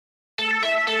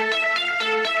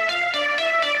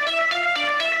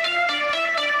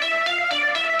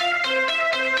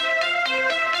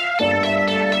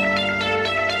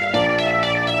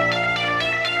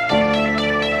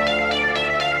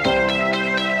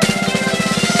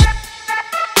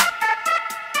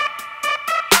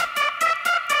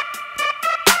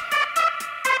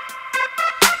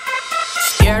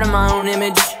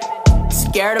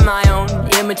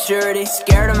immaturity,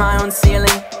 scared of my own ceiling,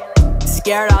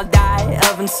 scared I'll die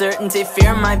of uncertainty.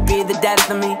 Fear might be the death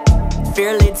of me.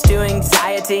 Fear leads to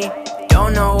anxiety.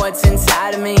 Don't know what's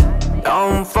inside of me.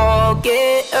 Don't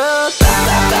forget about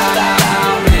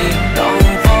me.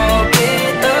 Don't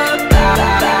forget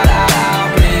about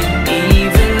me.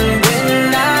 Even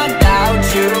when I doubt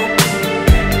you,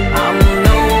 I'm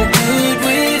no good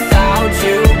without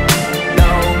you.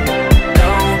 No, no.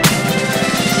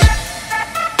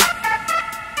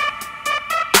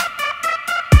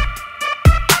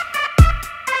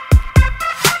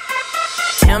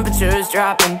 Temperature's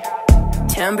dropping,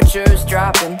 temperature's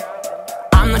dropping.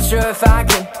 I'm not sure if I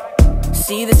can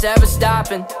see this ever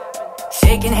stopping.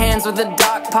 Shaking hands with the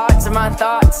dark parts of my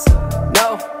thoughts.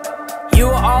 No, you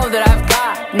are all that I've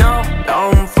got. No,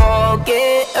 don't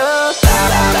forget about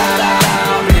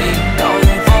me. Don't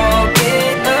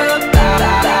forget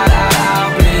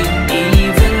about me.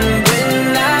 Even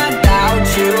when I doubt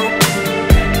you,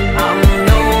 I'm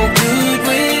no good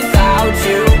without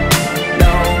you.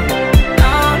 No,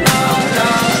 no, no, no,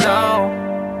 no.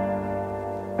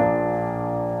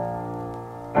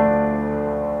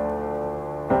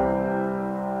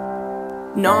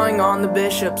 Gnawing on the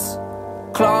bishops,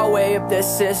 claw away up their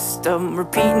system,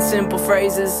 repeating simple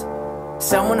phrases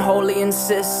someone wholly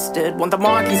insisted. Want the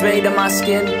markings made on my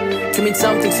skin to mean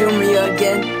something to me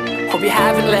again. Hope you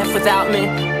haven't left without me.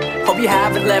 Hope you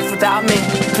haven't left without me.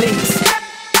 Please.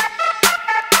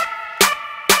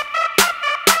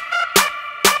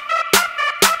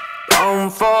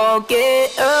 Don't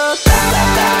forget about